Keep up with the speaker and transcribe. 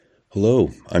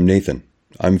Hello, I'm Nathan.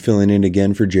 I'm filling in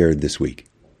again for Jared this week.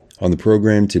 On the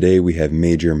program today, we have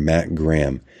Major Matt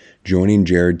Graham joining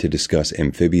Jared to discuss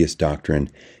amphibious doctrine,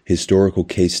 historical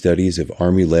case studies of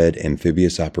Army-led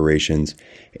amphibious operations,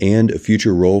 and a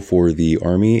future role for the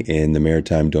Army in the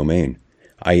maritime domain.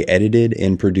 I edited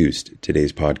and produced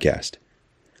today's podcast.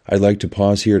 I'd like to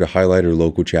pause here to highlight our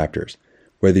local chapters.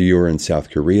 Whether you're in South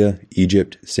Korea,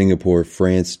 Egypt, Singapore,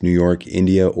 France, New York,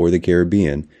 India, or the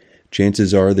Caribbean,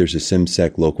 chances are there's a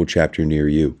CIMSEC local chapter near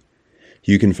you.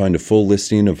 You can find a full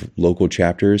listing of local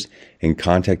chapters and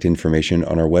contact information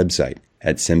on our website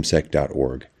at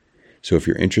cimsec.org. So if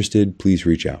you're interested, please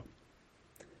reach out.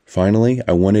 Finally,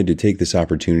 I wanted to take this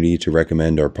opportunity to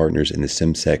recommend our partners in the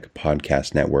CIMSEC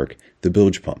podcast network, the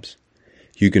Bilge Pumps.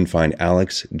 You can find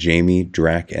Alex, Jamie,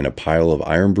 Drac, and a pile of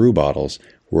Iron Brew bottles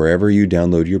wherever you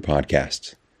download your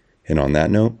podcasts. And on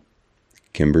that note,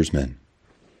 Kimber's Men.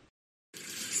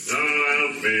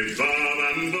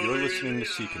 You're listening to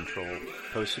Sea Control,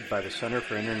 hosted by the Center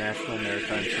for International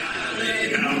Maritime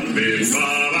Security.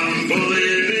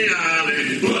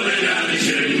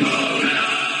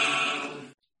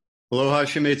 Aloha,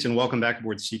 shipmates, and welcome back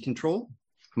aboard Sea Control.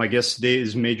 My guest today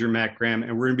is Major Matt Graham,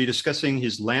 and we're going to be discussing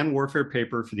his land warfare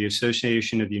paper for the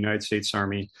Association of the United States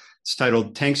Army. It's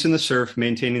titled Tanks in the Surf,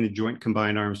 Maintaining the Joint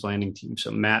Combined Arms Landing Team. So,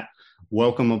 Matt,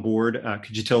 welcome aboard.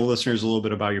 Could you tell the listeners a little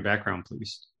bit about your background,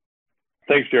 please?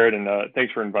 Thanks, Jared, and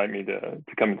thanks for inviting me to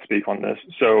come and speak on this.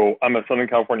 So I'm a Southern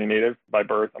California native by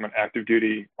birth. I'm an active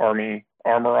duty Army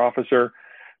armor officer.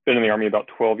 Been in the Army about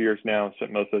 12 years now,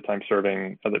 spent most of the time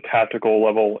serving at the tactical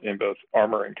level in both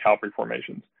armor and cavalry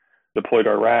formations. Deployed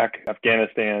to Iraq,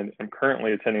 Afghanistan. I'm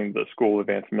currently attending the School of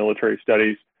Advanced Military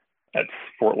Studies at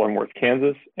Fort Leavenworth,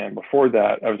 Kansas. And before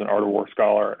that, I was an Art of War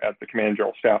scholar at the Command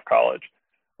General Staff College.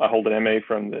 I hold an MA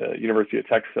from the University of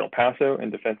Texas at El Paso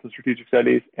in Defense and Strategic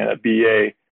Studies and a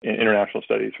BA in International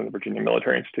Studies from the Virginia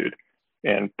Military Institute.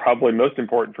 And probably most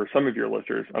important for some of your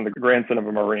listeners, I'm the grandson of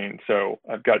a Marine, so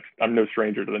I'm no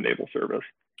stranger to the naval service.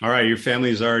 All right, your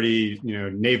family is already,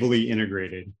 navally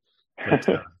integrated. But,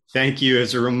 thank you.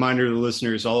 As a reminder to the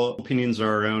listeners, all opinions are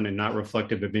our own and not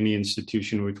reflective of any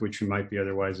institution with which we might be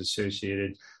otherwise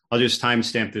associated. I'll just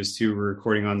timestamp this too. We're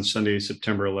recording on Sunday,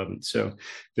 September 11th. So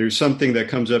there's something that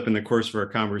comes up in the course of our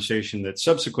conversation that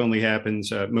subsequently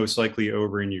happens, most likely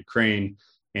over in Ukraine.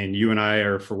 And you and I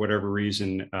are, for whatever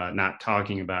reason, not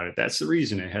talking about it. That's the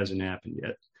reason it hasn't happened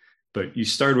yet. But you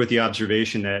started with the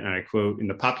observation that, and I quote, in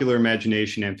the popular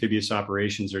imagination, amphibious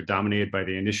operations are dominated by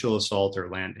the initial assault or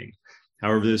landing.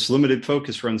 However, this limited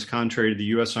focus runs contrary to the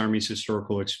U.S. Army's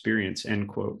historical experience, end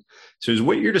quote. So is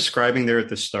what you're describing there at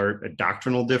the start a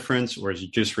doctrinal difference, or is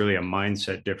it just really a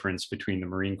mindset difference between the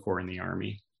Marine Corps and the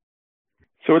Army?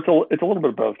 So it's a little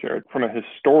bit of both, Jared. From a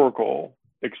historical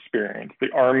experience, the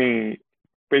Army,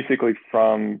 basically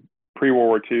from pre-World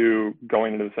War II,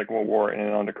 going into the Second World War and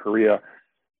then on to Korea,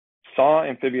 saw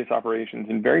amphibious operations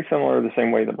in very similar to the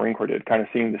same way the Marine Corps did, kind of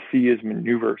seeing the sea as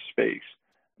maneuver space.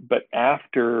 But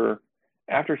after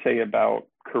say about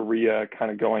Korea kind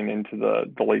of going into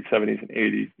the late 70s and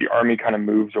 80s, the Army kind of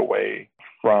moves away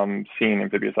from seeing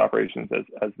amphibious operations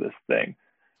as this thing.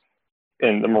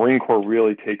 And the Marine Corps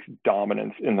really takes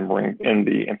dominance in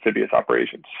the amphibious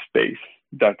operations space.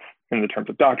 That's in the terms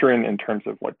of doctrine, in terms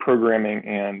of like programming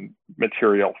and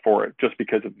material for it, just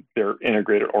because of their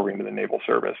integrated oriented the naval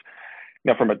service.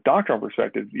 Now, from a doctrinal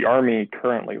perspective, the Army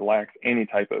currently lacks any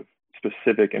type of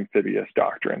specific amphibious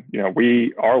doctrine.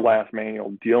 Our last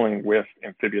manual dealing with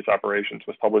amphibious operations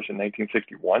was published in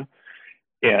 1961,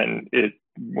 and it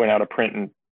went out of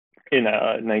print in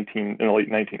the late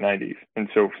 1990s. And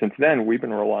so since then, we've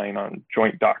been relying on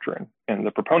joint doctrine, and the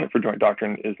proponent for joint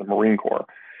doctrine is the Marine Corps.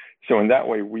 So in that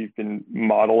way, we've been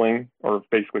modeling or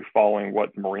basically following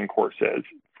what the Marine Corps says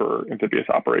for amphibious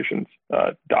operations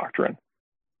doctrine.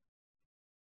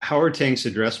 How are tanks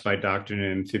addressed by doctrine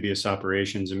and amphibious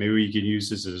operations? And maybe we could use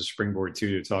this as a springboard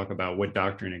too to talk about what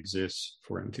doctrine exists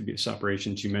for amphibious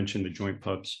operations. You mentioned the joint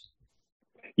pubs.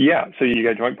 Yeah, so you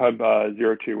got Joint Pub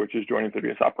 02, which is joint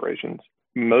amphibious operations.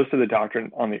 Most of the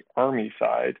doctrine on the Army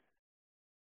side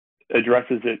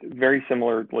addresses it very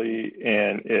similarly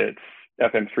in its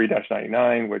FM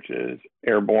 3-99, which is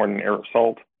airborne and air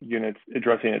assault units,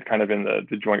 addressing it kind of in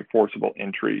the joint forcible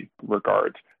entry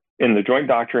regards. In the joint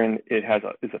doctrine, it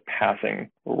is a passing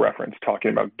reference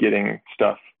talking about getting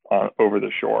stuff over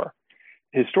the shore.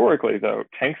 Historically, though,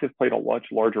 tanks have played a much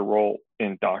larger role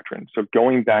in doctrine. So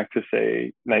going back to,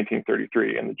 say,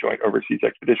 1933 in the Joint Overseas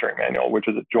Expeditionary Manual, which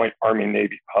is a joint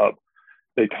Army-Navy pub,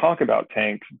 they talk about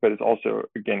tanks, but it's also,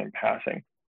 again, in passing.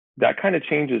 That kind of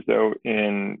changes, though,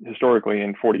 historically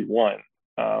in 41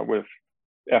 with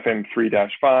FM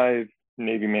 3-5,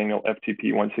 Navy Manual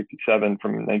FTP 167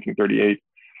 from 1938,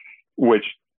 which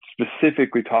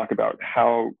specifically talk about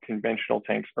how conventional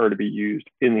tanks are to be used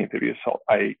in the amphibious assault.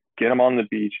 I get them on the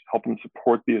beach, help them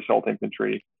support the assault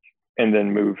infantry, and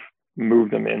then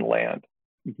move them inland.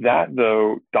 That,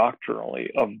 though,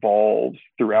 doctrinally evolves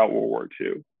throughout World War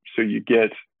II. So you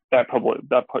get that comes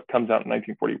out in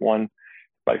 1941.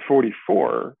 By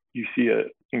 44, you see an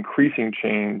increasing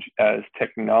change as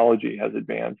technology has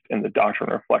advanced, and the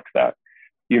doctrine reflects that.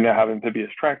 You now have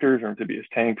amphibious tractors or amphibious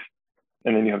tanks,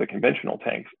 and then you have the conventional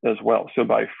tanks as well. So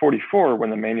by 44, when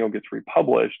the manual gets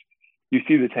republished, you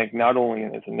see the tank not only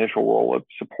in its initial role of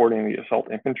supporting the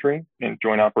assault infantry in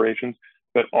joint operations,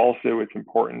 but also its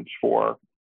importance for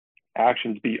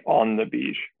actions beyond the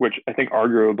beach, which I think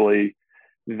arguably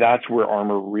that's where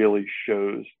armor really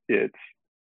shows its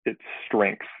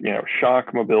strengths. You know,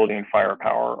 shock, mobility, and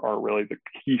firepower are really the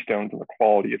keystones in the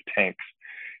quality of tanks.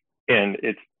 And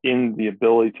it's in the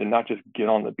ability to not just get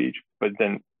on the beach, but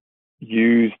then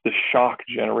use the shock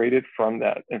generated from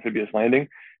that amphibious landing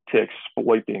to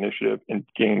exploit the initiative and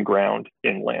gain ground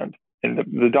inland. And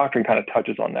the doctrine kind of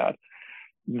touches on that.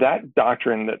 That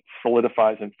doctrine that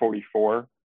solidifies in 44,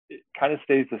 it kind of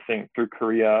stays the same through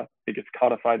Korea. It gets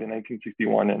codified in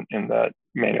 1961 in that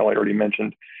manual I already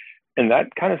mentioned. And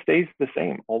that kind of stays the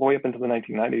same all the way up into the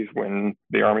 1990s when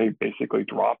the Army basically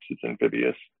drops its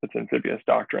amphibious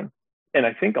doctrine. And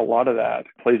I think a lot of that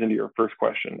plays into your first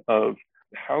question of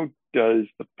how does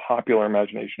the popular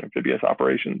imagination amphibious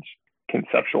operations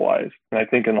conceptualize? And I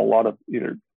think in a lot of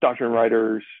either doctrine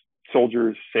writers,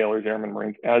 soldiers, sailors, airmen,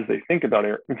 Marines, as they think about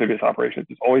amphibious operations,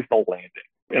 it's always the landing.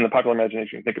 In the popular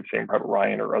imagination, you think of Saving Private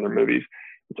Ryan or other movies,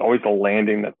 it's always the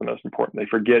landing that's the most important. They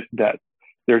forget that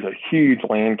there's a huge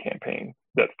land campaign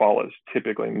that follows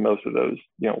typically most of those,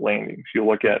 landings. You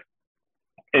look at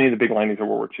any of the big landings of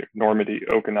World War II, Normandy,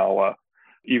 Okinawa,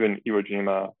 even Iwo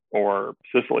Jima or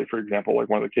Sicily, for example, like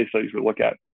one of the case studies we look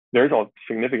at, there's a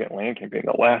significant land campaign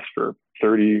that lasts for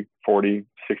 30, 40,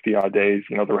 60 odd days,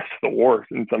 the rest of the war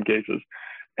in some cases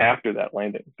after that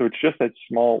landing. So it's just that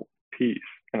small piece.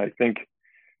 And I think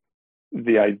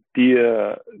the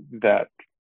idea that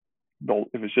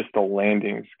if it's just the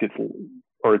landings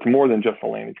or it's more than just the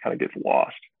landings, kind of gets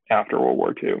lost after World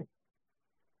War II.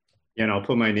 Yeah, and I'll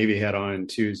put my Navy hat on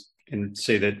too and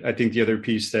say that I think the other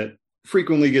piece that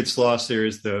frequently gets lost there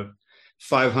is the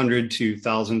 500 to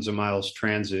thousands of miles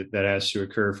transit that has to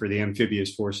occur for the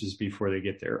amphibious forces before they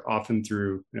get there, often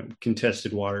through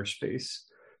contested water space.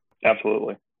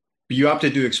 Absolutely. But you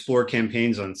opted to explore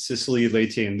campaigns on Sicily,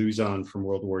 Leyte, and Luzon from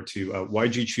World War II.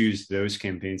 Why'd you choose those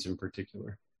campaigns in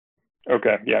particular?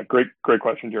 Okay, yeah, great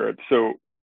question, Jared. So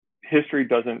history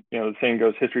doesn't, the saying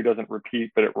goes, history doesn't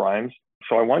repeat, but it rhymes.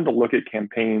 So I wanted to look at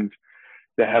campaigns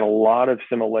that had a lot of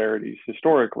similarities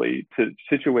historically to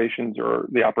situations or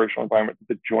the operational environment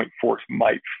that the joint force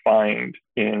might find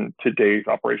in today's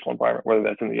operational environment, whether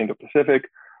that's in the Indo-Pacific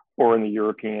or in the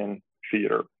European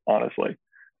theater, honestly.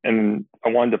 And I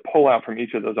wanted to pull out from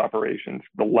each of those operations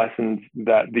the lessons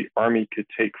that the Army could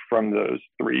take from those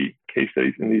three case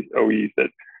studies and these OEs that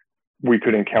we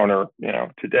could encounter,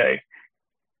 today.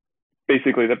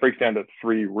 Basically, that breaks down to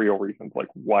three real reasons, like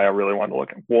why I really wanted to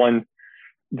look at. One,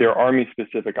 they're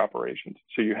Army-specific operations.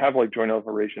 So you have like joint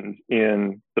operations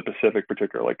in the Pacific,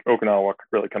 particularly like Okinawa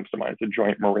really comes to mind. It's a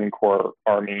joint Marine Corps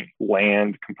Army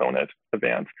land component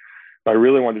advance. But I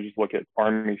really wanted to just look at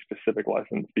Army-specific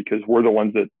lessons because we're the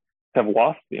ones that have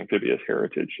lost the amphibious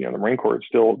heritage. The Marine Corps is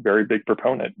still a very big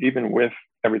proponent, even with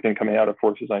everything coming out of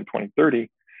Force Design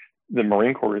 2030. The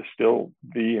Marine Corps is still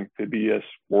the amphibious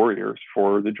warriors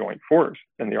for the joint force.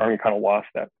 And the Army kind of lost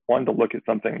that. Wanted to look at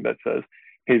something that says,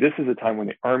 hey, this is a time when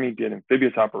the Army did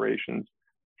amphibious operations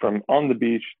from on the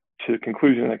beach to the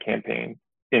conclusion of the campaign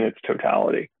in its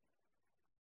totality.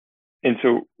 And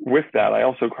so with that, I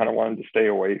also kind of wanted to stay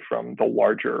away from the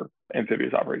larger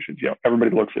amphibious operations.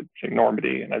 Everybody looks at, say,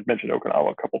 Normandy, and I've mentioned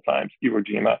Okinawa a couple of times, Iwo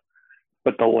Jima.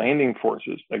 But the landing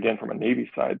forces, again, from a Navy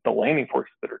side, the landing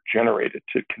forces that are generated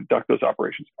to conduct those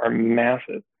operations are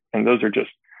massive. And those are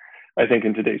just, I think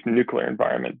in today's nuclear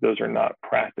environment, those are not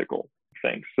practical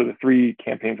things. So the three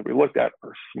campaigns that we looked at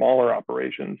are smaller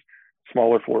operations,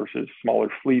 smaller forces, smaller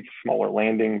fleets, smaller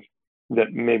landings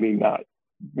that maybe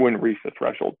wouldn't reach the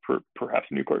threshold for perhaps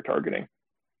nuclear targeting.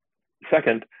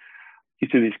 Second,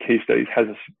 each of these case studies has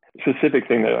a specific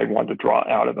thing that I want to draw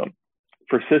out of them.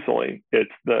 For Sicily,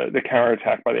 it's the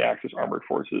counterattack by the Axis armored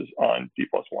forces on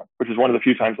D+1, which is one of the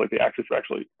few times like the Axis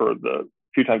actually, or the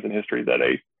few times in history that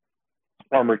a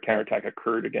armored counterattack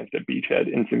occurred against a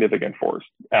beachhead in significant force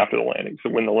after the landing. So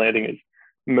when the landing is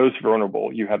most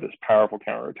vulnerable, you have this powerful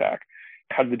counterattack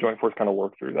how did the Joint Force kind of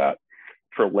work through that?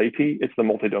 For Leyte, it's the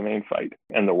multi-domain fight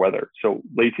and the weather. So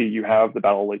Leyte, you have the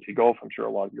Battle of Leyte Gulf. I'm sure a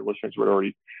lot of your listeners would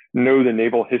already know the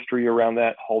naval history around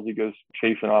that. Halsey goes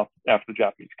chasing off after the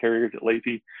Japanese carriers at Leyte.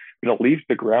 It leaves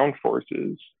the ground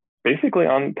forces basically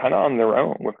on their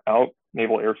own without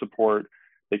naval air support.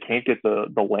 They can't get the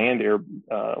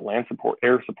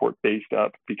air support based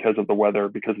up because of the weather,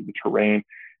 because of the terrain.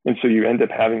 And so you end up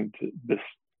having this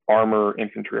armor,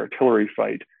 infantry, artillery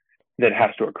fight that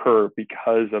has to occur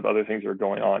because of other things that are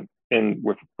going on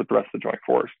with the rest of the Joint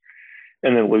Force.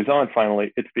 And then Luzon,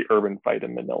 finally, it's the urban fight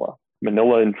in Manila.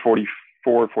 Manila in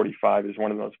 44, 45 is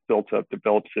one of the most built up,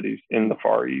 developed cities in the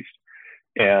Far East.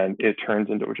 And it turns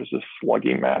into just a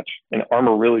slugging match. And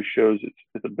armor really shows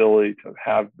its ability to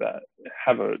have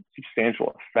a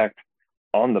substantial effect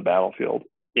on the battlefield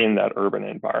in that urban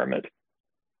environment.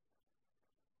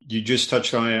 You just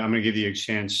touched on it. I'm going to give you a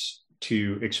chance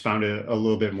to expound a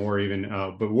little bit more even,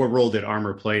 but what role did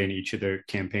armor play in each of the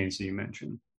campaigns that you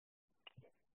mentioned?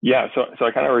 Yeah, so I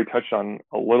kind of already touched on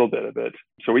a little bit of it.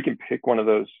 So we can pick one of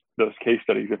those case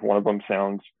studies if one of them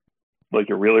sounds like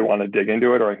you really want to dig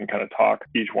into it, or I can kind of talk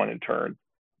each one in turn.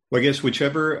 Well, I guess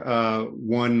whichever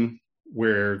one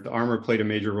where the armor played a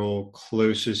major role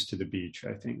closest to the beach,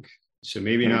 I think. So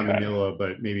maybe not Manila,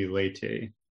 but maybe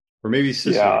Leyte. Or maybe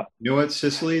Sicily. Yeah. You know what,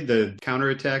 Sicily, the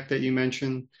counterattack that you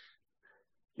mentioned?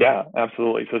 Yeah,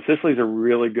 absolutely. So Sicily is a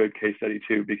really good case study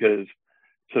too, because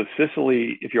so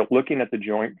Sicily, if you're looking at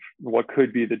what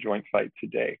could be the joint fight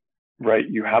today, right?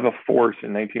 You have a force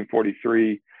in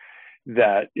 1943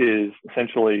 that is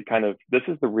essentially this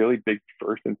is the really big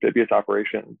first amphibious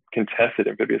operation, contested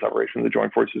amphibious operation the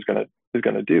Joint Force is going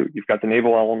to do. You've got the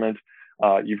naval element,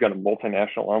 you've got a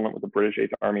multinational element with the British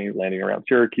Eighth Army landing around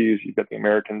Syracuse. You've got the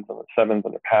Americans on the 7th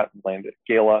under Patton landed at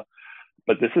Gala.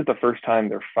 But this is the first time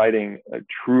they're fighting a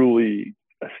truly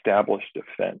established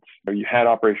defense. You had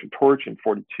Operation Torch in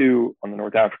 42 on the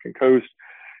North African coast.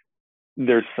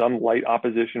 There's some light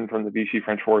opposition from the Vichy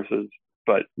French forces,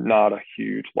 but not a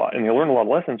huge lot. And they learn a lot of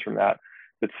lessons from that.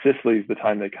 But Sicily is the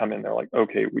time they come in. They're like,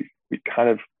 okay, we kind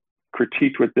of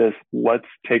critiqued with this. Let's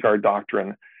take our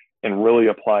doctrine and really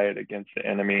apply it against the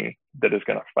enemy that is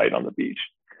going to fight on the beach.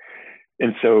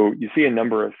 And so you see a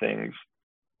number of things.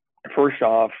 First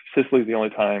off, Sicily is the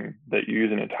only time that you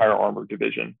use an entire armored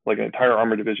division. Like an entire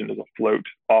armored division is afloat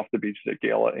off the beaches at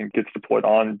Gala and gets deployed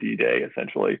on D-Day,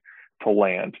 essentially, to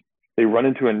land. They run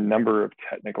into a number of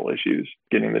technical issues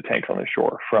getting the tanks on the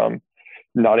shore, from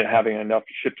not having enough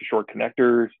ship-to-shore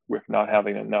connectors, with not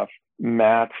having enough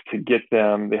mats to get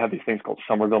them. They have these things called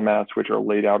Somerville mats, which are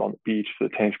laid out on the beach so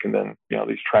the tanks can then,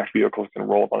 these tracked vehicles can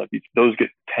roll up on the beach. Those get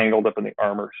tangled up in the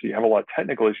armor. So you have a lot of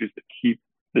technical issues that keep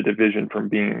the division from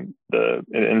being it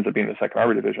ends up being the Second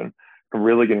Armored Division, from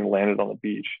really getting landed on the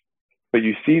beach. But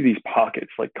you see these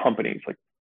pockets, like companies, like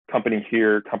company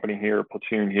here,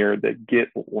 platoon here, that get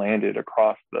landed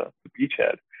across the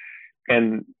beachhead.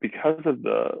 And because of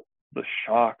the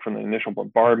shock from the initial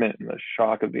bombardment and the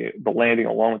shock of the landing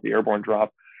along with the airborne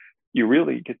drop, you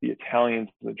really get the Italians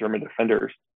and the German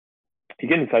defenders, you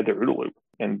get inside their OODA loop,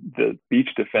 and the beach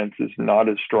defense is not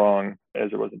as strong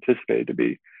as it was anticipated to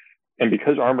be. And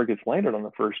because armor gets landed on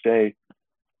the first day,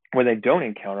 when they don't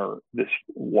encounter this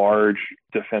large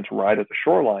defense right at the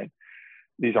shoreline,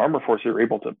 these armor forces are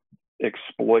able to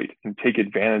exploit and take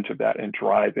advantage of that and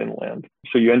drive inland.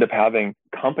 So you end up having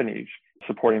companies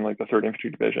supporting like the 3rd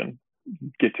Infantry Division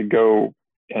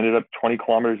ended up 20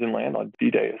 kilometers inland on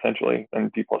D-Day, essentially,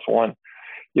 and D+1.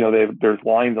 There's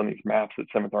lines on these maps that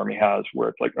 7th Army has where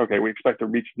it's like, okay, we expect to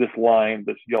reach this line,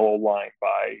 this yellow line,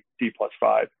 by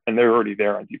D+5, and they're already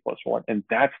there on D+1. And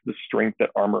that's the strength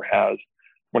that armor has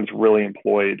when it's really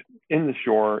employed in the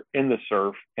shore, in the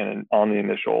surf, and on the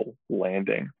initial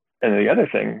landing. And the other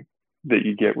thing that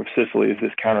you get with Sicily is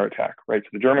this counterattack, right? So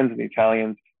the Germans and the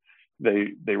Italians,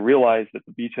 they realize that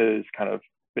the beaches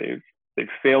they've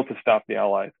failed to stop the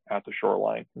Allies at the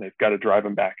shoreline, and they've got to drive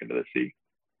them back into the sea.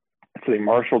 So they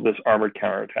marshaled this armored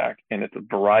counterattack, and it's a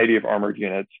variety of armored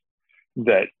units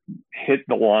that hit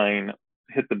the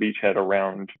beachhead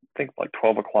around, I think, like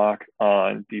 12 o'clock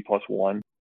on D+1.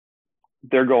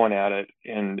 They're going at it,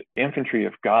 and infantry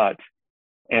have got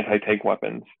anti-tank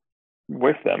weapons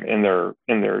with them in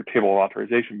their table of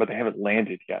authorization, but they haven't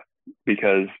landed yet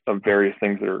because of various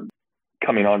things that are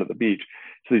coming onto the beach.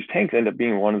 So these tanks end up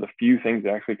being one of the few things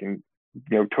that actually can,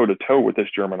 toe-to-toe with this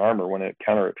German armor when it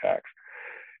counterattacks.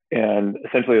 And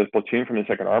essentially, this platoon from the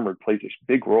 2nd Armored plays this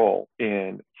big role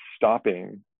in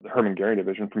stopping the Hermann Goering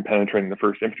Division from penetrating the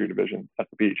 1st Infantry Division at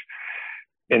the beach.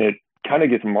 And kind of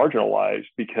gets marginalized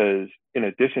because in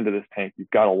addition to this tank, you've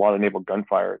got a lot of naval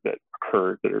gunfire that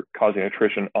occurs that are causing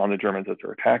attrition on the Germans as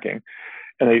they're attacking,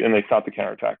 and they stop the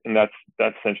counterattack, and that's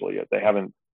essentially it.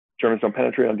 Germans don't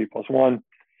penetrate on D+1.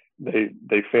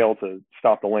 They fail to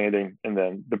stop the landing, and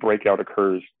then the breakout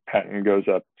occurs. Patton goes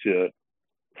up to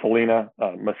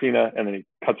Messina, and then he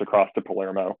cuts across to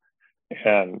Palermo,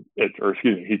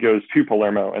 he goes to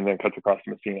Palermo and then cuts across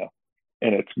to Messina,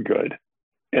 and it's good.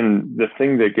 And the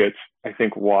thing that gets, I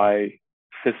think, why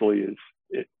Sicily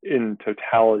is in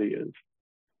totality is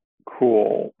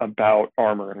cool about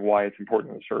armor and why it's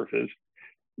important to surf is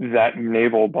that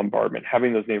naval bombardment,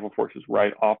 having those naval forces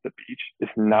right off the beach is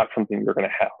not something you're going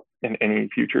to have in any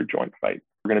future joint fight.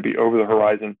 We're going to be over the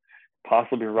horizon,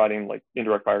 possibly providing like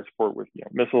indirect fire support with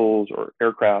missiles or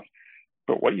aircraft.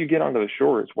 But what you get onto the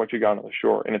shore is what you got onto the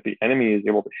shore. And if the enemy is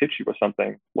able to hit you with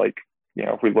something like,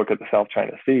 if we look at the South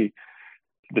China Sea,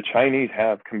 the Chinese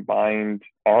have combined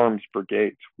arms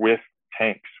brigades with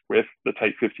tanks, with the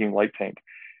Type 15 light tank.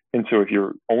 And so if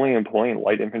you're only employing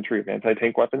light infantry of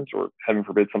anti-tank weapons, or heaven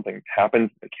forbid something happens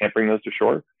that can't bring those to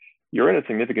shore, you're at a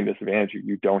significant disadvantage.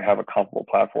 You don't have a comparable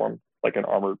platform, like an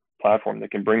armored platform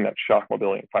that can bring that shock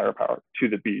mobility and firepower to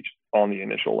the beach on the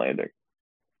initial landing.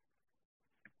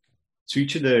 So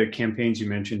each of the campaigns you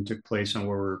mentioned took place on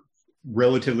what were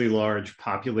relatively large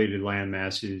populated land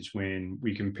masses when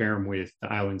we compare them with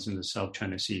the islands in the South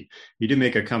China Sea. You did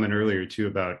make a comment earlier too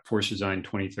about Force Design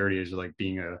 2030 as like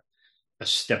being a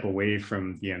step away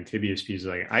from the amphibious piece.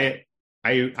 Like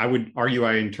I would argue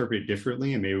I interpret it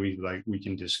differently, and maybe we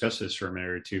can discuss this for a minute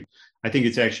or two. I think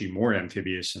it's actually more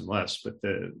amphibious and less, but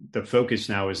the focus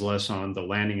now is less on the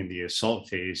landing and the assault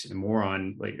phase and more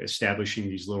on like establishing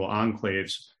these little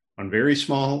enclaves on very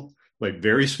small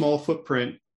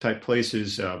footprint type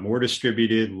places, more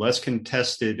distributed, less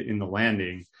contested in the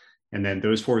landing. And then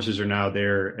those forces are now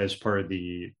there as part of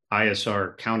the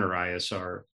ISR, counter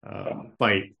ISR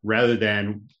fight, rather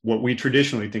than what we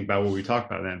traditionally think about when we talk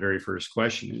about that very first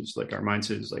question is like our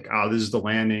mindset is like, this is the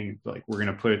landing. Like we're going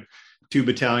to put 2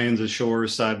 battalions ashore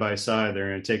side by side. They're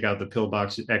going to take out the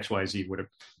pillbox XYZ,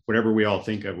 whatever we all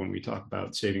think of when we talk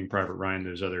about Saving Private Ryan,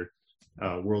 those other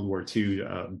World War II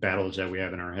battles that we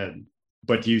have in our head.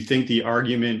 But do you think the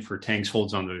argument for tanks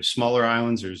holds on those smaller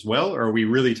islands as well? Or are we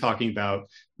really talking about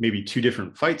maybe 2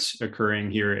 different fights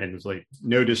occurring here? And it's like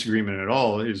no disagreement at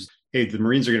all is, hey, the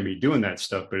Marines are going to be doing that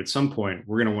stuff, but at some point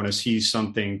we're going to want to see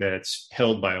something that's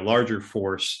held by a larger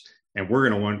force, and we're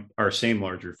going to want our same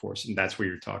larger force. And that's what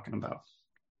you're talking about.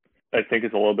 I think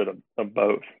it's a little bit of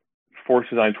both. Force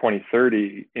Design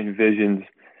 2030 envisions,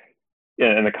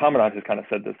 and the Commandant has kind of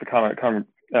said this,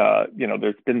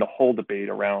 there's been the whole debate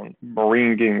around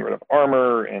Marine getting rid of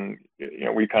armor. And,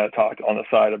 we kind of talked on the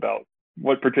side about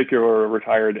what particular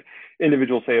retired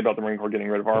individuals say about the Marine Corps getting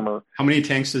rid of armor. How many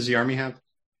tanks does the Army have?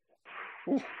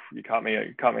 Oof, you caught me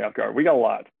off guard. We got a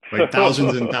lot. Like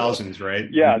thousands and thousands, right?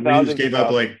 Yeah. We just gave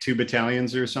up like 2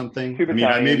 battalions or something. 2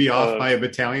 battalions, I may be off by a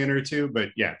battalion or 2, but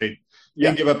yeah, they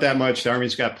didn't give up that much. The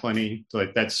Army's got plenty.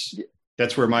 Like that's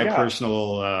where my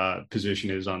personal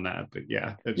position is on that. But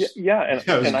yeah, and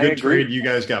good I agree. Trade. You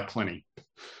guys got plenty.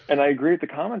 And I agree with the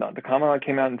Commandant. The Commandant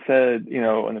came out and said,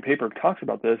 and the paper talks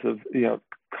about this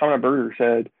Commandant Berger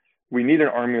said, we need an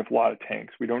army with a lot of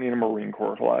tanks. We don't need a Marine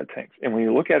Corps with a lot of tanks. And when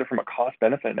you look at it from a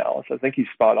cost-benefit analysis, I think he's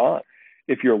spot on.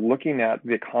 If you're looking at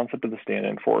the concept of the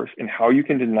stand-in force and how you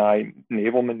can deny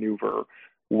naval maneuver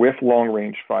with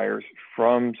long-range fires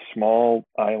from small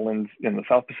islands in the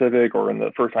South Pacific or in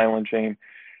the first island chain,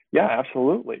 yeah,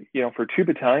 absolutely. For 2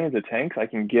 battalions of tanks, I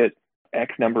can get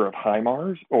X number of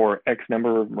HIMARS or X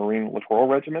number of Marine littoral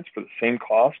regiments for the same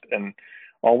cost and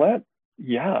all that.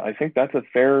 Yeah, I think that's a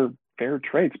fair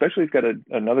trade, especially if you've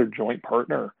got another joint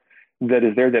partner that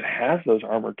is there that has those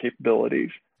armored capabilities.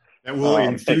 That will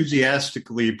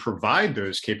enthusiastically provide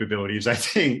those capabilities, I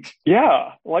think.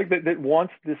 Yeah, like that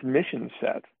wants this mission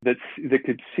set that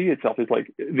could see itself as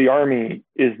like the Army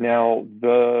is now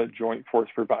the joint force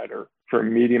provider for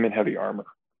medium and heavy armor.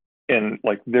 And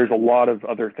like there's a lot of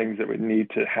other things that would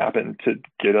need to happen to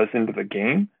get us into the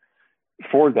game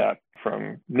for that,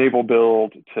 from naval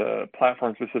build to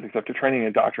platform specific stuff to training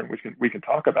and doctrine, which we can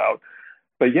talk about.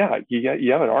 But yeah,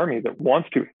 you have an Army that wants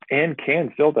to and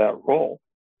can fill that role.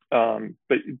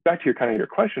 But back to your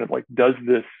question of like, does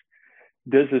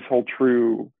this hold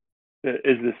true?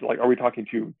 Is this like, are we talking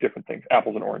 2 different things,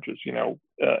 apples and oranges?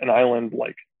 An island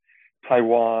like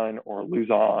Taiwan or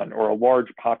Luzon, or a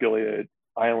large populated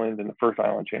island in the first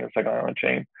island chain or second island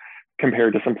chain,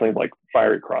 compared to something like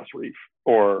Fiery Cross Reef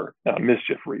or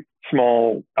Mischief Reef,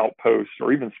 small outposts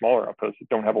or even smaller outposts that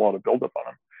don't have a lot of buildup on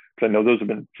them. Because I know those have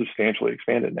been substantially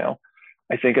expanded now.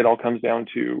 I think it all comes down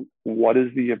to what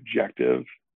is the objective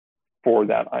for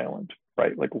that island,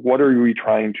 right? Like, what are we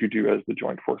trying to do as the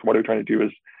joint force? What are we trying to do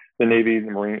as the Navy, the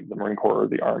Marine Corps, or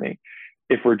the Army?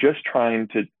 If we're just trying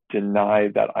to deny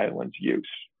that island's use,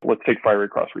 let's take Fiery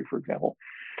Cross Reef, for example.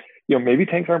 Maybe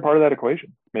tanks aren't part of that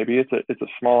equation. Maybe it's a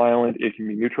small island. It can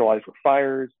be neutralized with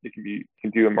fires. It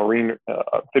can do a marine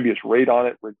amphibious raid on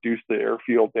it, reduce the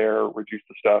airfield there, reduce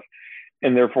the stuff,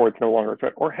 and therefore it's no longer a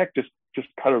threat. Or heck, just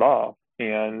cut it off,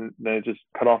 and then it just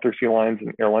cut off their sea lines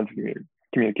and airlines and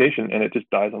communication, and it just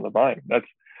dies on the vine. That's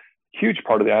a huge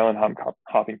part of the island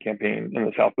hopping campaign in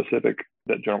the South Pacific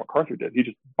that General MacArthur did. He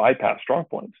just bypassed strong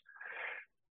points.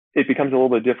 It becomes a little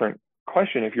bit different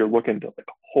question if you're looking to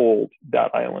hold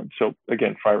that island. So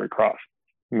again, Fiery Cross,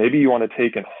 maybe you want to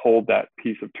take and hold that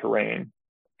piece of terrain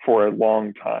for a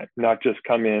long time, not just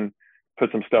come in,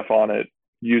 put some stuff on it,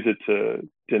 use it to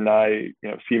deny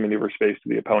sea maneuver space to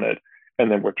the opponent,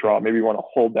 and then withdraw. Maybe you want to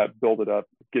hold that, build it up,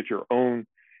 get your own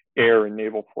air and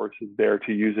naval forces there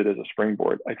to use it as a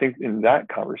springboard. I think in that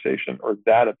conversation or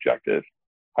that objective,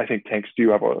 I think tanks do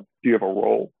have a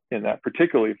role in that,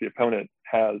 particularly if the opponent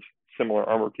has similar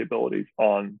armor capabilities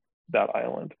on that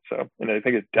island. So, and I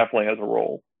think it definitely has a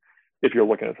role if you're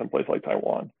looking at some place like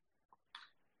Taiwan.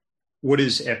 What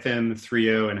is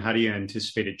FM30, and how do you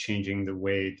anticipate it changing the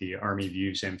way the Army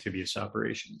views amphibious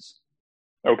operations?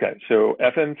 Okay, so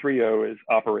FM30 is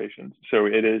operations. So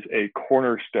it is a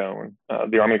cornerstone.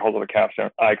 The Army calls it a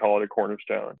capstone. I call it a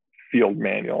cornerstone field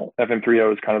manual.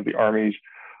 FM30 is kind of the Army's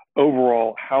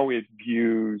overall how it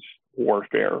views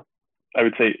warfare. I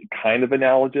would say kind of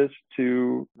analogous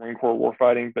to Marine Corps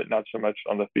warfighting, but not so much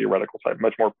on the theoretical side,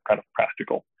 much more kind of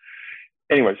practical.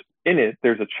 Anyways, in it,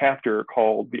 there's a chapter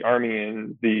called The Army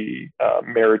in the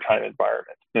Maritime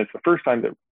Environment. And it's the first time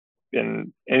that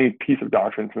in any piece of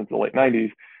doctrine since the late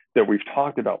 90s that we've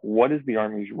talked about what is the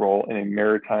Army's role in a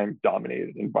maritime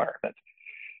dominated environment.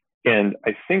 And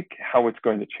I think how it's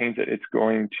going to change it, it's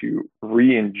going to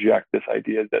re-inject this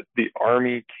idea that the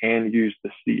Army can use the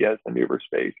sea as maneuver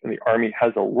space, and the Army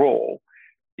has a role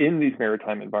in these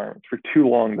maritime environments. For too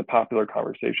long, the popular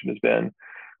conversation has been,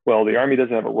 well, the Army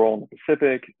doesn't have a role in the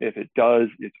Pacific. If it does,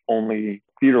 it's only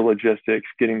theater logistics,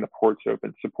 getting the ports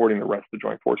open, supporting the rest of the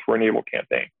Joint Force for a naval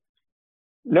campaign.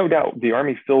 No doubt, the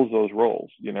Army fills those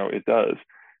roles, it does.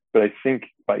 But I think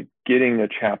by getting a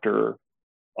chapter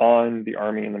on the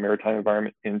Army and the maritime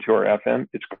environment into our FM,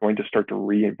 it's going to start to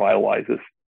revitalize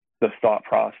the thought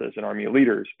process in Army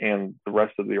leaders and the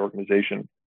rest of the organization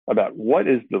about what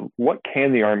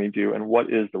can the Army do and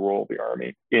what is the role of the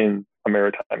Army in a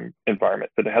maritime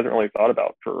environment that it hasn't really thought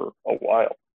about for a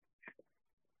while.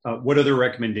 What other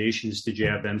recommendations did you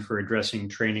have then for addressing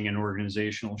training and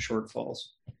organizational shortfalls?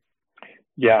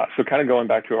 Yeah, so kind of going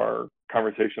back to our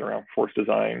conversation around force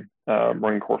design,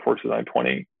 Marine Corps Force Design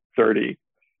 2030,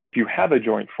 if you have a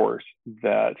joint force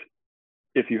that,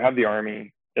 if you have the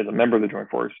Army as a member of the joint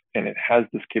force and it has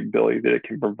this capability that it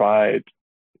can provide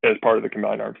as part of the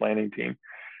Combined Arms Landing Team,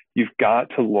 you've got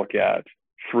to look at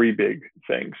three big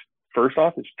things. First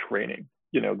off is training.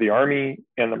 The Army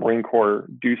and the Marine Corps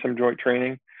do some joint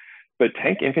training, but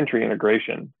tank infantry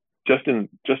integration just in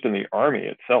the Army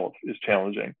itself is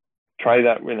challenging. Try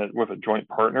that with a joint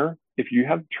partner. If you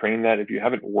haven't trained that, if you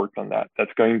haven't worked on that,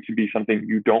 that's going to be something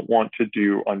you don't want to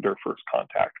do under first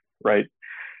contact, right?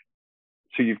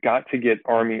 So you've got to get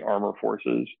Army Armor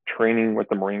Forces training with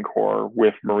the Marine Corps,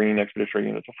 with Marine Expeditionary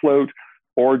Units afloat,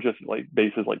 or just like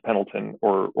bases like Pendleton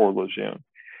or Lejeune.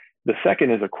 The second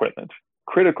is equipment.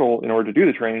 Critical in order to do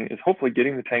the training is hopefully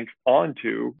getting the tanks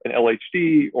onto an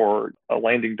LHD or a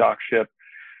landing dock ship,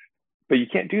 but you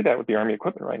can't do that with the Army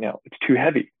equipment right now. It's too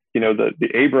heavy. The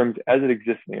Abrams, as it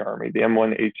exists in the Army, the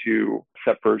M1A2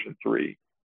 SEP version 3,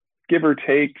 give or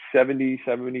take 70,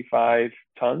 75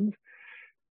 tons,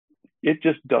 it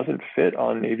just doesn't fit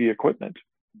on Navy equipment.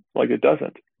 Like it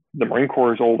doesn't. The Marine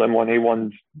Corps' old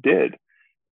M1A1s did.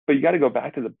 But you got to go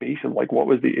back to the base of what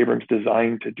was the Abrams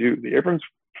designed to do? The Abrams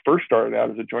first started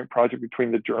out as a joint project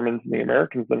between the Germans and the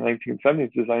Americans in the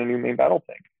 1970s to design a new main battle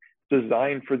tank,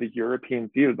 designed for the European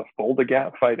theater, the Fulda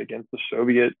Gap fight against the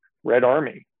Soviet Red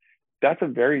Army. That's a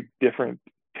very different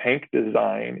tank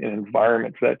design and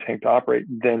environment for that tank to operate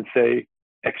than, say,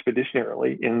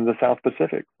 expeditionarily in the South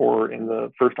Pacific or in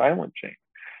the First Island chain.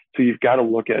 So you've got to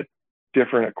look at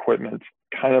different equipment,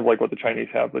 kind of like what the Chinese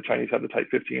have. The Chinese have the Type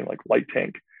 15, light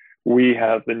tank. We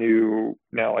have the new,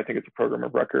 now I think it's a program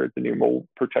of record, the new mold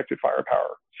protected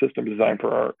firepower system designed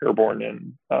for our airborne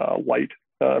and light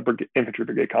infantry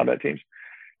brigade combat teams.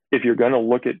 If you're going to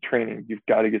look at training, you've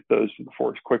got to get those to the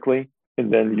force quickly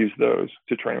and then use those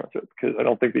to train with it, because I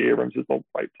don't think the Abrams is the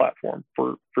right platform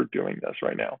for doing this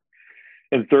right now.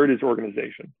 And third is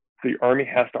organization. So the Army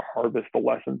has to harvest the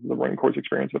lessons of the Marine Corps'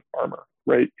 experience with armor,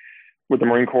 right? With the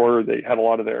Marine Corps, they had a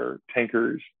lot of their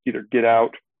tankers either get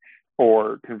out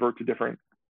or convert to different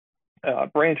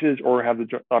branches or have the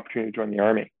opportunity to join the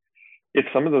Army. If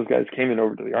some of those guys came in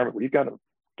over to the Army, we've got to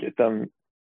get them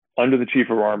under the Chief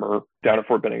of Armor down at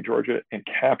Fort Benning, Georgia, and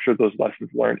capture those lessons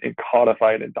learned and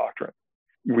codify it in doctrine.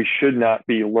 We should not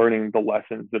be learning the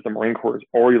lessons that the Marine Corps has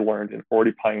already learned and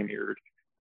already pioneered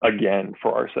again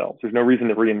for ourselves. There's no reason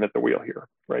to reinvent the wheel here,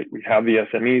 right? We have the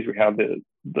SMEs, we have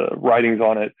the writings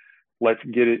on it. Let's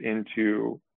get it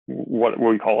into what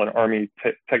we call an Army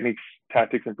Techniques,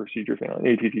 Tactics, and Procedures manual,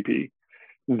 an ATTP,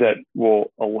 that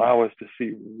will allow us to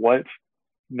see what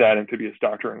that amphibious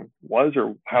doctrine was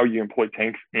or how you employ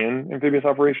tanks in amphibious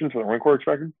operations for the Marine Corps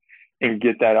expected, and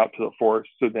get that out to the force.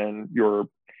 So then your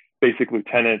basic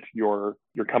lieutenant, your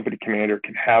company commander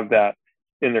can have that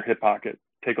in their hip pocket,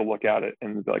 take a look at it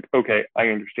and be like, okay, I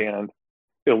understand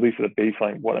at least at a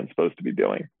baseline what I'm supposed to be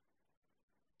doing.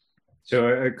 So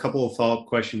a couple of follow-up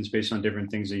questions based on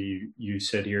different things that you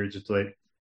said here, just like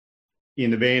in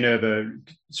the vein of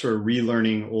sort of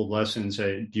relearning old lessons.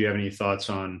 Do you have any thoughts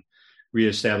on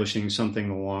reestablishing something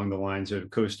along the lines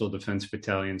of coastal defense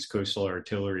battalions, coastal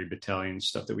artillery battalions,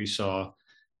 stuff that we saw,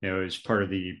 as part of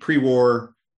the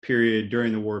pre-war period,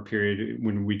 during the war period,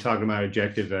 when we talk about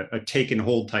objective, a take and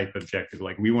hold type objective,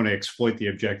 like we want to exploit the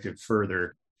objective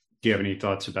further. Do you have any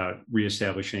thoughts about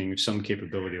reestablishing some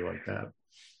capability like that?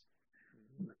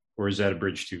 Or is that a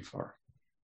bridge too far?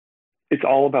 It's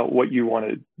all about what you want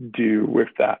to do with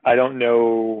that. I don't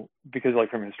know, because like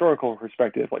from a historical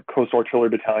perspective, like coastal artillery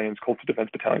battalions, coastal defense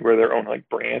battalion, we're their own like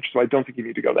branch. So I don't think you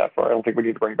need to go that far. I don't think we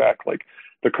need to bring back like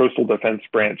the coastal defense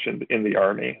branch in the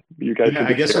Army. You guys,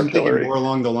 I guess I'm thinking more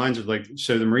along the lines of like,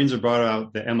 so the Marines have brought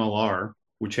out the MLR,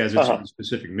 which has its own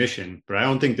specific mission, but I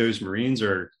don't think those Marines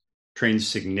are trained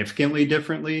significantly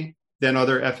differently than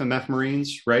other FMF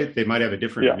Marines, right? They might have a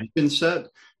different mission set,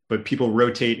 but people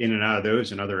rotate in and out of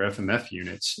those and other FMF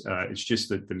units. It's just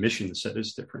that the mission set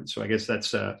is different. So I guess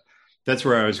that's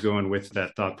where I was going with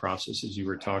that thought process as you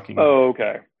were talking. Oh,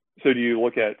 okay. So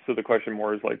the question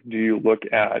more is like, do you look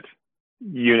at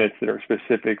units that are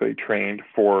specifically trained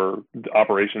for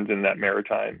operations in that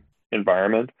maritime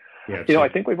environment? Yeah, I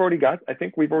think we've already got that.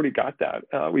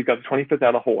 We've got the 25th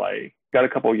out of Hawaii, got a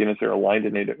couple of units that are aligned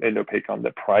in Indo-PACOM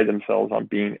that pride themselves on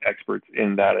being experts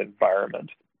in that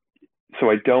environment. So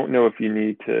I don't know if you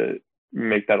need to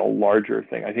make that a larger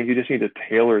thing. I think you just need to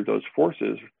tailor those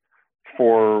forces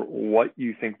for what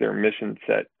you think their mission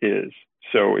set is.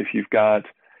 So if you've got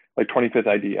like 25th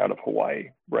ID out of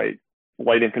Hawaii, right?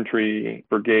 Light infantry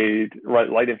brigade,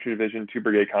 light infantry division, 2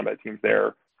 brigade combat teams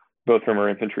there, both of them are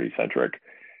infantry centric.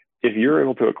 If you're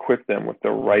able to equip them with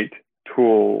the right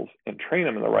tools and train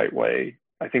them in the right way,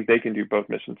 I think they can do both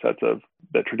mission sets of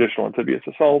the traditional amphibious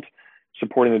assault,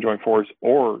 supporting the joint force,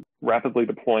 or rapidly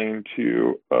deploying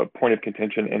to a point of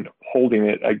contention and holding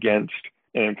it against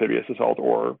an amphibious assault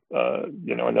or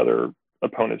another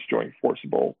opponent's joint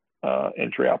forcible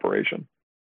entry operation.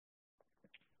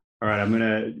 All right, I'm going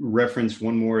to reference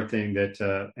one more thing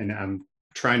that, and I'm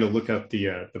trying to look up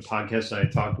the podcast I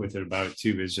talked with it about it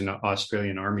too, is an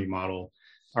Australian Army model,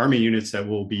 Army units that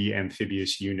will be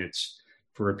amphibious units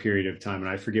for a period of time. And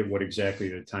I forget what exactly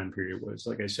the time period was.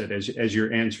 Like I said, as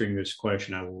you're answering this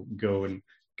question, I will go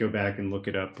back and look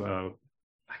it up.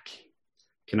 I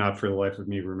cannot for the life of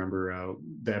me remember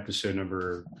the episode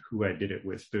number, who I did it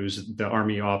with. It was the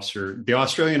Army officer, the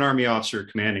Australian Army officer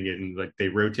commanding it. And like they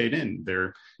rotate in,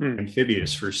 they're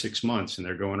amphibious for 6 months and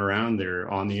they're going around, they're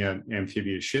on the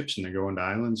amphibious ships and they're going to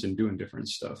islands and doing different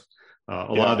stuff.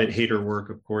 A lot of it hater work,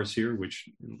 of course, here, which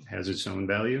has its own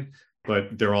value.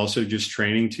 But they're also just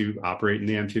training to operate in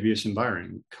the amphibious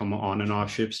environment, come on and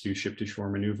off ships, do ship to shore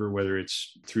maneuver, whether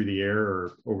it's through the air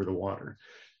or over the water.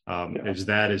 As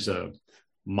that is a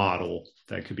model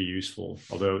that could be useful,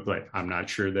 although I'm not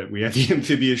sure that we have the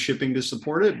amphibious shipping to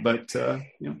support it, but So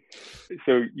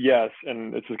yes,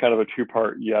 and this is kind of a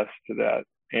 2-part yes to that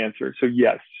answer. So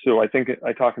yes, so I think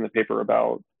I talk in the paper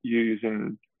about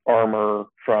using armor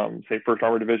from, say, 1st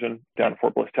Armored Division down at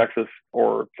Fort Bliss, Texas,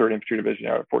 or 3rd Infantry Division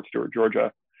out at Fort Stewart,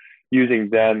 Georgia,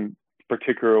 using them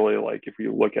particularly, like if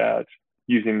you look at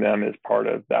using them as part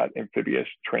of that amphibious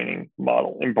training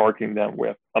model, embarking them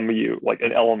with a MEU, like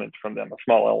an element from them, a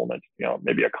small element,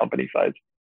 maybe a company size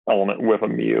element with a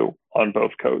MEU on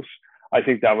both coasts. I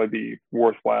think that would be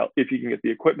worthwhile if you can get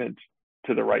the equipment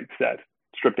to the right set,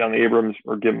 strip down the Abrams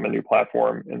or give them a new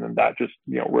platform, and then that just,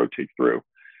 rotates through.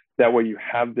 That way you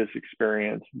have this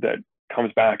experience that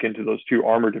comes back into those 2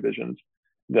 armored divisions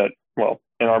an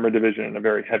armored division and a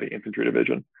very heavy infantry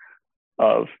division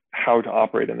of how to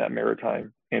operate in that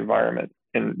maritime environment.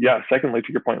 And yeah, secondly,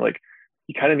 to your point, like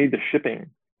you kind of need the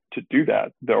shipping to do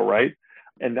that though, right?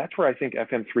 And that's where I think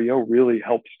FM30 really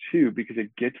helps too, because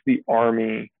it gets the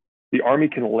Army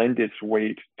can lend its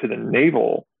weight to the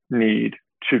naval need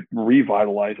to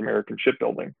revitalize American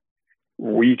shipbuilding.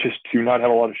 We just do not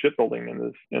have a lot of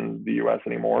shipbuilding in the U.S.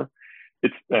 anymore.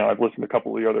 It's, I've listened to a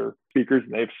couple of the other speakers,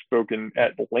 and they've spoken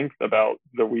at length about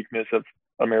the weakness of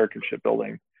American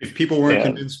shipbuilding. If people weren't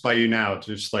convinced by you now,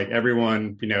 just like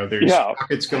everyone, there's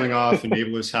rockets going off in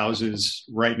navalist houses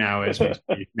right now as we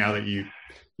speak. Now that you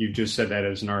just said that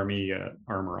as an Army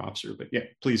armor officer, but yeah,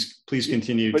 please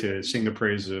continue to sing the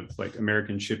praise of like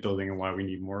American shipbuilding and why we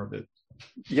need more of it.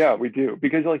 Yeah, we do,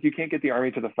 because like you can't get the Army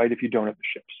to the fight if you don't have the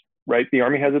ships, right? The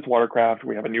Army has its watercraft.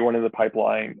 We have a new one in the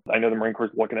pipeline. I know the Marine Corps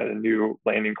is looking at a new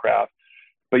landing craft,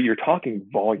 but you're talking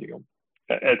volume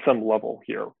at some level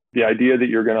here. The idea that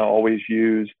you're going to always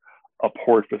use a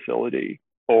port facility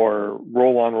or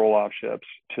roll on, roll off ships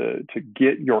to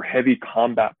get your heavy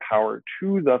combat power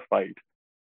to the fight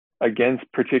against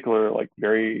particular, like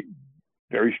very,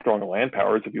 very strong land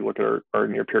powers. If you look at our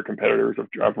near peer competitors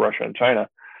of Russia and China,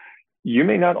 you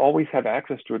may not always have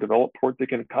access to a developed port that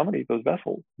can accommodate those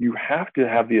vessels. You have to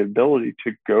have the ability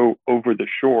to go over the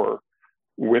shore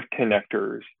with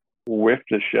connectors, with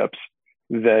the ships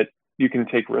that you can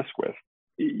take risk with.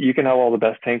 You can have all the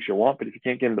best tanks you want, but if you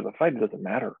can't get into the fight, it doesn't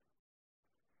matter.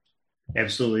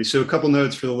 Absolutely. So a couple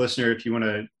notes for the listener, if you want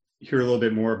to hear a little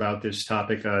bit more about this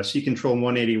topic. Sea Control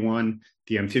 181,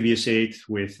 the Amphibious Eighth,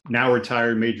 with now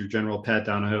retired Major General Pat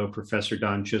Donahoe, Professor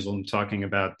Don Chisholm, talking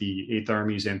about the Eighth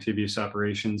Army's amphibious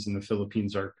operations in the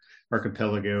Philippines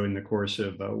archipelago in the course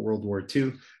of World War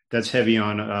II. That's heavy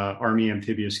on Army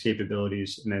amphibious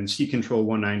capabilities. And then Sea Control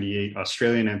 198,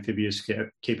 Australian amphibious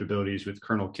capabilities, with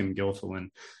Colonel Kim Gilfillan,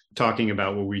 talking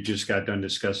about what we just got done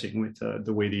discussing with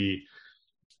the way the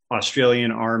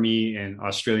Australian Army and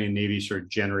Australian Navy sort of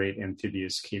generate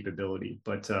amphibious capability.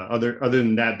 But other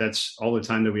than that, that's all the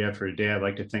time that we have for today. I'd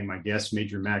like to thank my guest,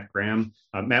 Major Matt Graham.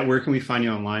 Matt, where can we find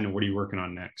you online, and what are you working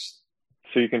on next?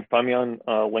 So you can find me on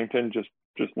LinkedIn. Just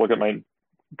look at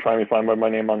try me find my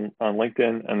name on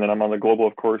LinkedIn, and then I'm on the Global,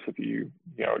 of course, if you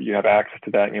have access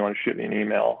to that and you want to shoot me an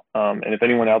email. And if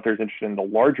anyone out there is interested in the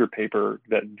larger paper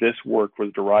that this work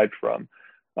was derived from,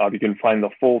 you can find the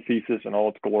full thesis in all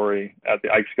its glory at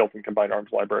the Ike Skelton Combined Arms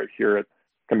Library here at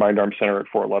Combined Arms Center at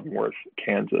Fort Leavenworth,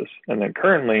 Kansas. And then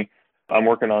currently, I'm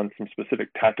working on some specific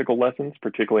tactical lessons,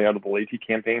 particularly out of the Leyte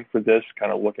campaign for this,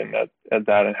 kind of looking at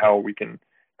that and how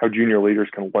junior leaders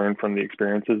can learn from the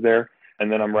experiences there.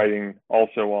 And then I'm writing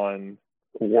also on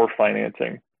war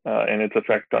financing and its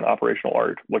effect on operational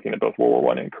art, looking at both World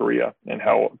War I and Korea, and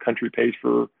how a country pays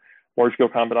for large-scale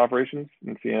combat operations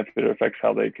and seeing if it affects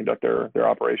how they conduct their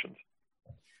operations.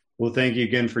 Well, thank you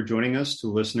again for joining us. To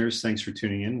listeners, thanks for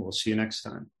tuning in. We'll see you next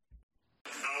time.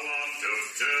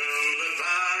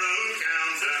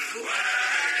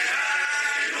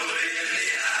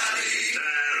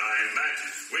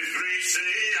 With greasy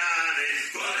Annie,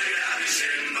 pulling out his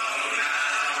shinbone.